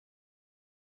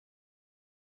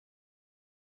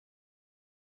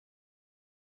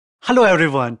Hello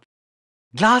everyone.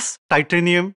 Glass,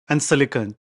 titanium, and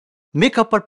silicon make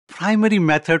up our primary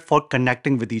method for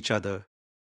connecting with each other.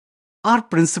 Our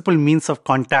principal means of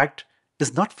contact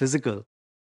is not physical.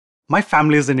 My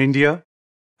family is in India,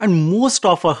 and most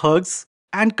of our hugs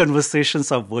and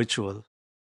conversations are virtual.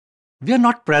 We are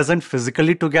not present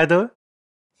physically together,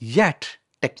 yet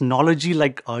technology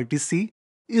like RTC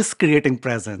is creating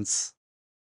presence.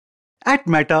 At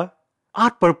Meta, our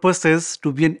purpose is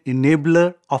to be an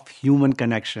enabler of human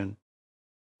connection.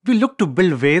 We look to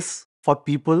build ways for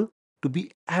people to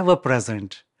be ever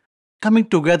present, coming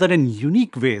together in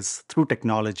unique ways through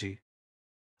technology.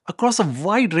 Across a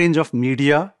wide range of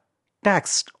media,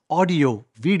 text, audio,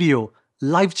 video,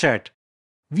 live chat,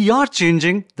 we are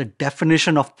changing the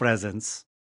definition of presence,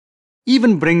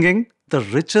 even bringing the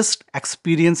richest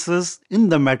experiences in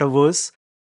the metaverse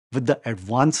with the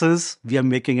advances we are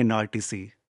making in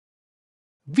RTC.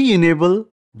 We enable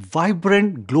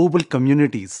vibrant global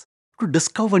communities to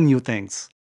discover new things,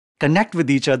 connect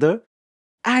with each other,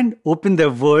 and open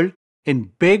their world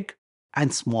in big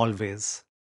and small ways.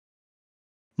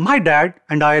 My dad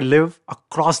and I live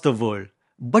across the world,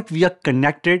 but we are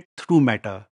connected through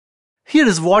Meta. Here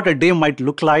is what a day might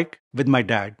look like with my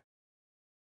dad.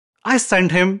 I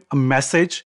send him a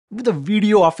message with a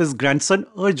video of his grandson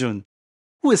Arjun,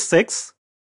 who is 6,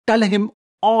 telling him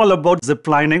all about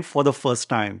ziplining for the first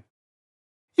time.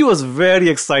 He was very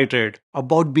excited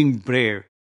about being brave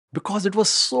because it was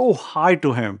so high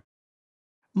to him.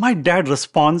 My dad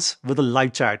responds with a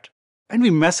live chat and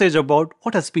we message about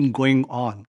what has been going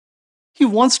on. He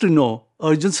wants to know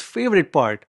Arjun's favorite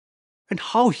part and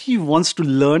how he wants to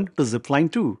learn to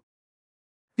zipline too.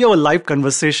 We have a live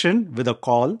conversation with a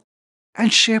call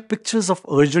and share pictures of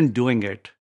Arjun doing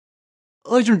it.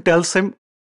 Arjun tells him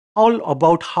all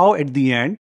about how at the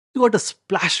end he got to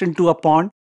splash into a pond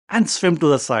and swim to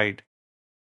the side.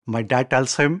 My dad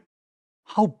tells him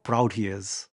how proud he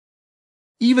is.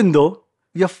 Even though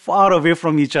we are far away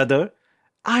from each other,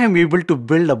 I am able to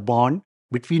build a bond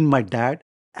between my dad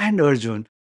and Arjun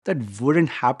that wouldn't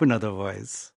happen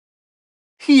otherwise.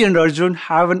 He and Arjun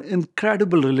have an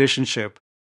incredible relationship,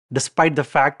 despite the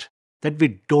fact that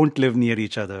we don't live near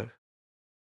each other.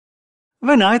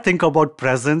 When I think about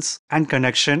presence and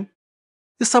connection,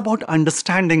 it's about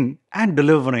understanding and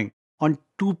delivering on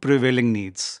two prevailing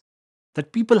needs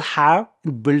that people have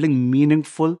in building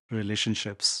meaningful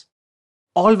relationships.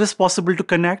 Always possible to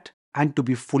connect and to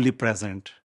be fully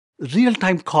present. Real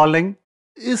time calling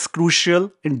is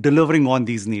crucial in delivering on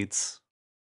these needs.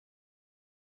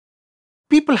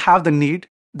 People have the need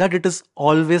that it is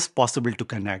always possible to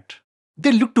connect.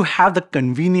 They look to have the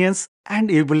convenience and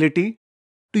ability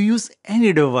to use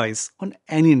any device on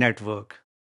any network.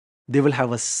 They will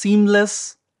have a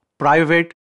seamless,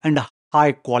 private, and a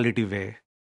high quality way.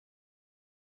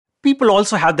 People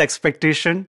also have the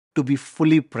expectation to be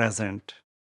fully present.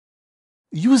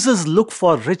 Users look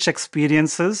for rich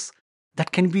experiences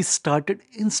that can be started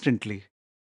instantly.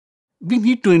 We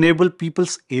need to enable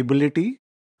people's ability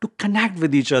to connect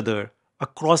with each other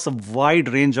across a wide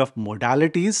range of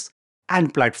modalities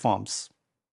and platforms.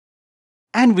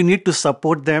 And we need to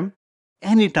support them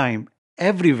anytime,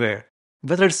 everywhere,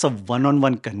 whether it's a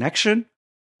one-on-one connection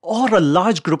or a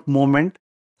large group moment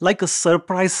like a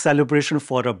surprise celebration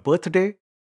for a birthday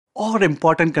or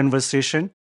important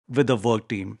conversation with the work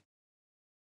team.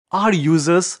 Our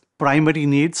users' primary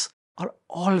needs are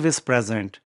always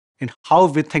present in how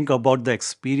we think about the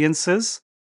experiences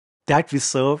that we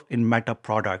serve in Meta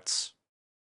products.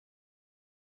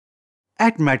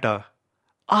 At Meta,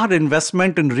 our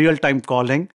investment in real-time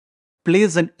calling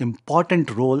plays an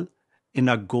important role in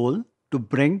our goal to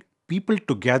bring people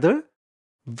together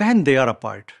when they are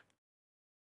apart.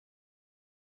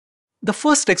 The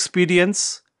first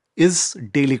experience is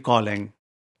daily calling.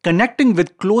 Connecting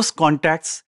with close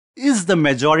contacts is the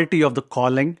majority of the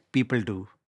calling people do.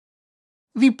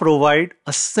 We provide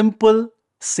a simple,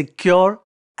 secure,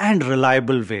 and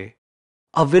reliable way,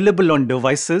 available on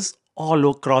devices all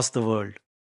across the world.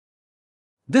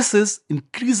 This is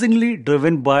increasingly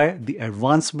driven by the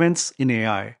advancements in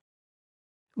AI.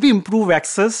 We improve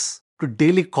access to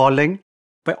daily calling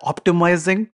by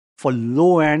optimizing for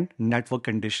low-end network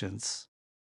conditions.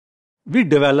 We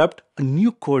developed a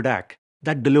new codec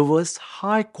that delivers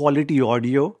high-quality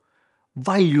audio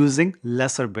while using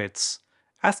lesser bits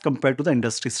as compared to the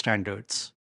industry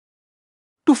standards.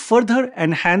 To further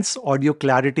enhance audio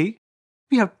clarity,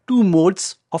 we have two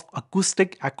modes of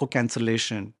acoustic echo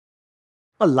cancellation: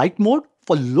 a light mode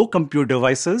for low compute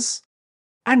devices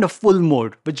and a full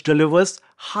mode which delivers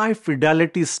high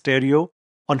fidelity stereo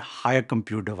on higher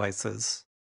compute devices.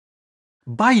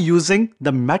 By using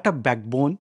the Meta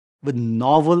backbone With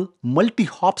novel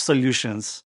multi-hop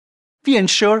solutions, we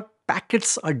ensure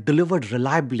packets are delivered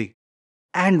reliably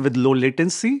and with low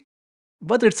latency,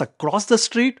 whether it's across the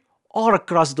street or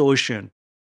across the ocean.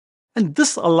 And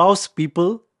this allows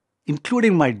people,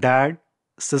 including my dad,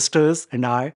 sisters, and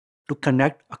I, to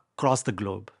connect across the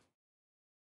globe.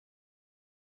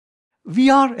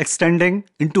 We are extending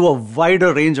into a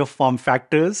wider range of form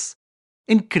factors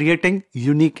in creating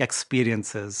unique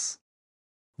experiences.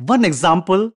 One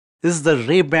example is the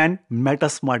Ray-Ban Meta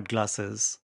Smart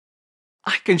Glasses.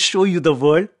 I can show you the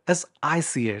world as I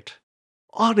see it.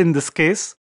 Or in this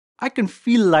case, I can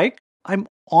feel like I'm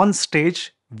on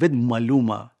stage with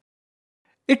Maluma.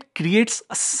 It creates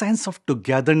a sense of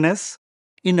togetherness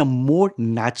in a more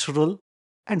natural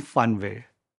and fun way.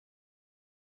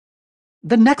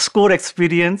 The next core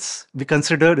experience we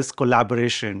consider is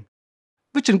collaboration,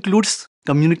 which includes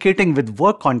communicating with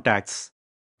work contacts,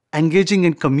 engaging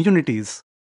in communities,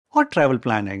 or travel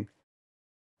planning.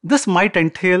 This might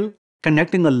entail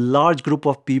connecting a large group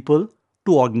of people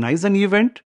to organize an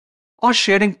event or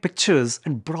sharing pictures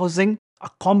and browsing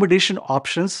accommodation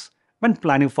options when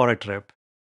planning for a trip.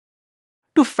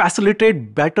 To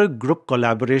facilitate better group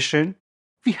collaboration,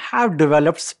 we have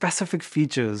developed specific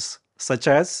features such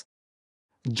as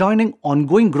joining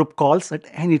ongoing group calls at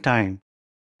any time.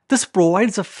 This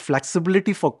provides a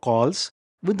flexibility for calls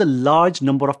with a large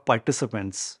number of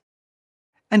participants.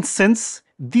 And since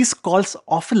these calls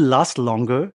often last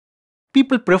longer,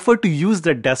 people prefer to use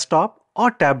their desktop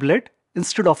or tablet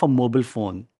instead of a mobile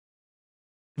phone.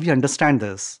 We understand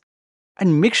this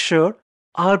and make sure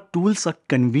our tools are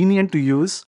convenient to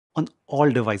use on all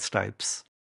device types.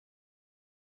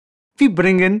 We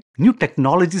bring in new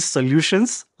technology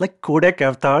solutions like Codec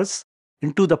avatars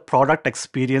into the product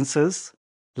experiences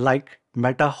like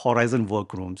Meta Horizon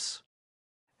workrooms.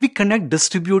 We connect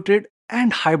distributed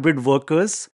and hybrid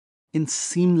workers in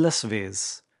seamless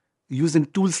ways using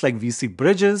tools like VC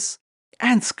bridges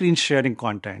and screen sharing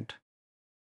content.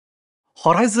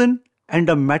 Horizon and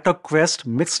a Meta Quest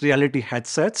mixed reality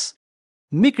headsets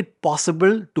make it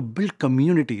possible to build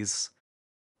communities,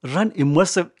 run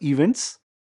immersive events,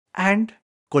 and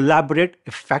collaborate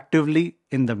effectively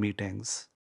in the meetings.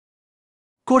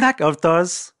 Kodak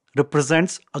Avatars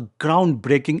represents a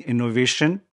groundbreaking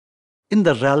innovation in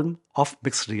the realm of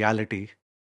mixed reality.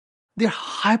 They are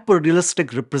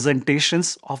hyper-realistic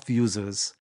representations of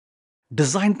users,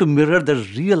 designed to mirror their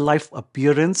real-life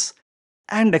appearance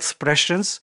and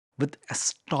expressions with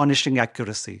astonishing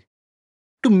accuracy.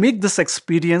 To make this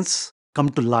experience come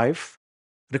to life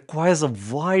requires a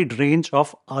wide range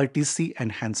of RTC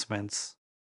enhancements.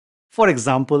 For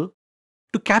example,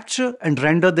 to capture and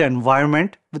render the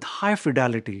environment with high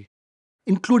fidelity,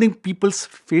 including people's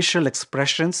facial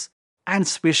expressions and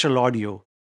spatial audio,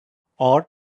 or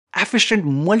efficient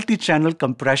multi-channel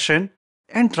compression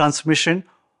and transmission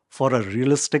for a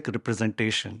realistic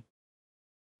representation.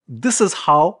 This is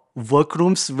how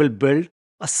workrooms will build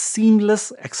a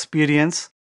seamless experience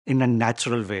in a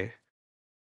natural way.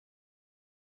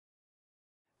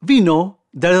 We know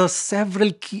there are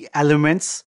several key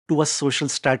elements to a social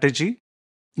strategy,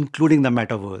 including the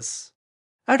metaverse.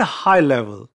 At a high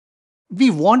level, we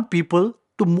want people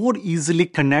to more easily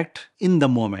connect in the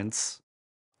moments.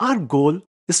 Our goal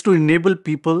is to enable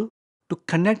people to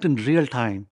connect in real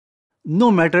time,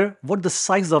 no matter what the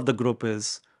size of the group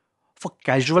is, for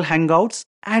casual hangouts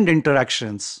and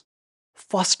interactions,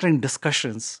 fostering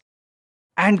discussions,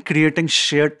 and creating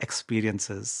shared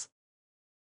experiences.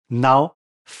 Now,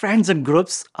 friends and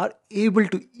groups are able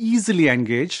to easily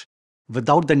engage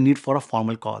without the need for a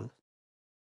formal call.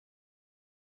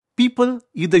 People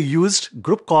either used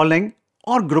group calling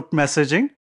or group messaging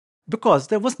because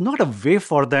there was not a way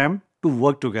for them to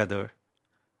work together.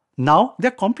 Now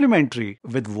they're complementary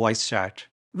with voice chat,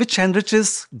 which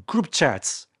enriches group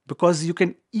chats because you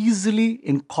can easily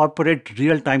incorporate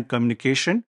real-time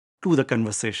communication to the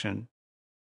conversation.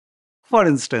 For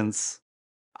instance,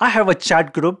 I have a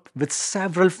chat group with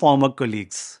several former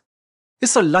colleagues.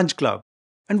 It's a lunch club,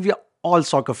 and we are all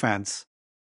soccer fans.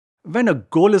 When a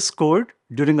goal is scored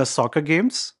during a soccer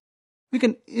games, we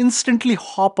can instantly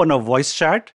hop on a voice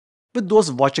chat with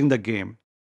those watching the game,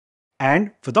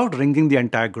 and without ringing the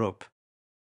entire group.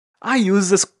 I use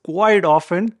this quite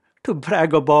often to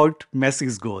brag about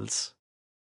Messi's goals.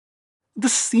 The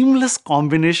seamless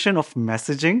combination of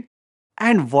messaging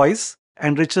and voice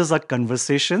enriches our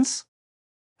conversations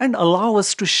and allow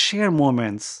us to share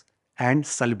moments and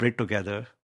celebrate together.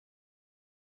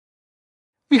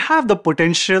 We have the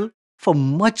potential for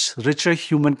much richer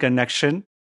human connection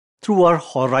through our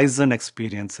horizon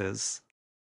experiences.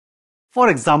 For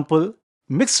example,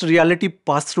 Mixed reality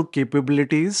pass-through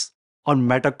capabilities on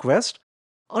MetaQuest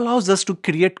allows us to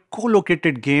create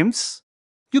co-located games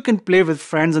you can play with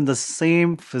friends in the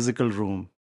same physical room,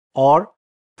 or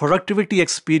productivity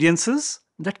experiences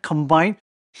that combine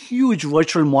huge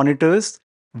virtual monitors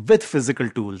with physical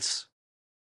tools.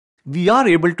 We are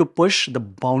able to push the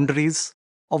boundaries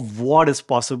of what is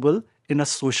possible in a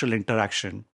social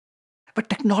interaction. But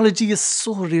technology is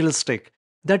so realistic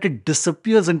that it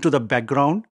disappears into the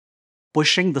background,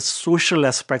 pushing the social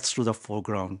aspects to the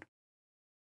foreground.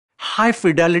 High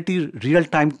fidelity real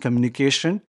time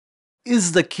communication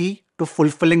is the key to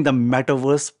fulfilling the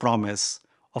metaverse promise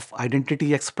of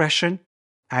identity expression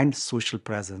and social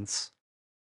presence.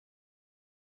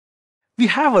 We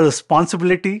have a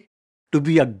responsibility to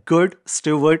be a good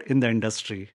steward in the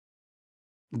industry.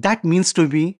 That means to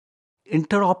me,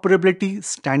 interoperability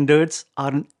standards are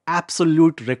an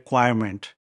absolute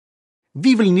requirement.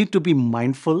 We will need to be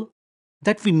mindful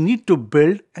that we need to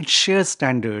build and share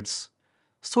standards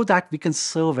so that we can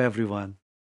serve everyone.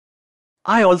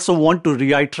 I also want to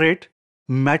reiterate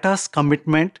Meta's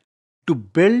commitment to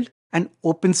build an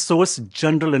open source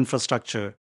general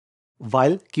infrastructure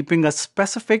while keeping a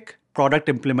specific product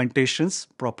implementations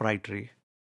proprietary.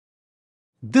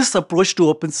 This approach to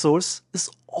open source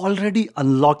is already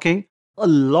unlocking a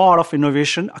lot of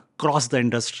innovation across the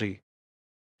industry,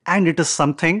 and it is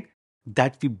something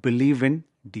that we believe in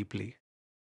deeply.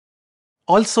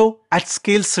 Also, at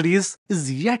scale series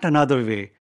is yet another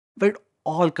way where it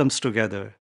all comes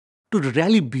together to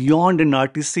rally beyond an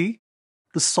RTC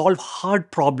to solve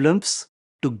hard problems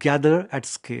together at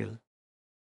scale.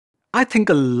 I think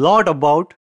a lot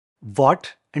about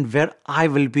what and where I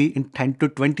will be in 10 to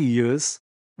 20 years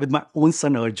with my own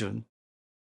son Arjun,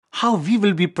 how we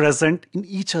will be present in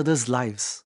each other's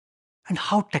lives, and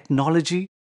how technology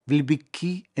will be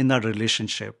key in our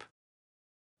relationship.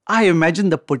 I imagine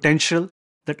the potential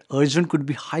that Arjun could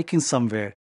be hiking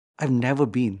somewhere I've never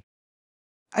been,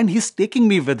 and he's taking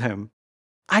me with him.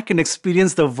 I can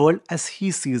experience the world as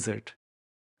he sees it.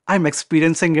 I'm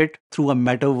experiencing it through a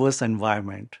metaverse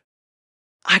environment.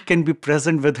 I can be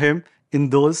present with him in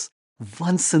those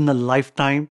once in a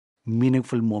lifetime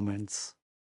meaningful moments.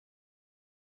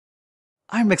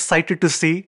 I'm excited to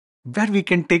see where we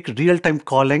can take real time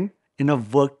calling in our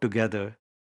work together.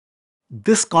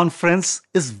 This conference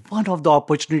is one of the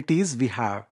opportunities we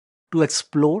have to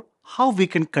explore how we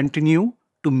can continue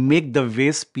to make the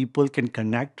ways people can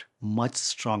connect much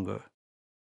stronger.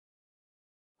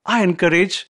 I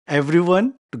encourage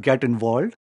everyone to get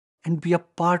involved and be a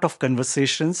part of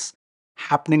conversations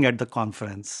happening at the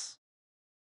conference.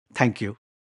 Thank you.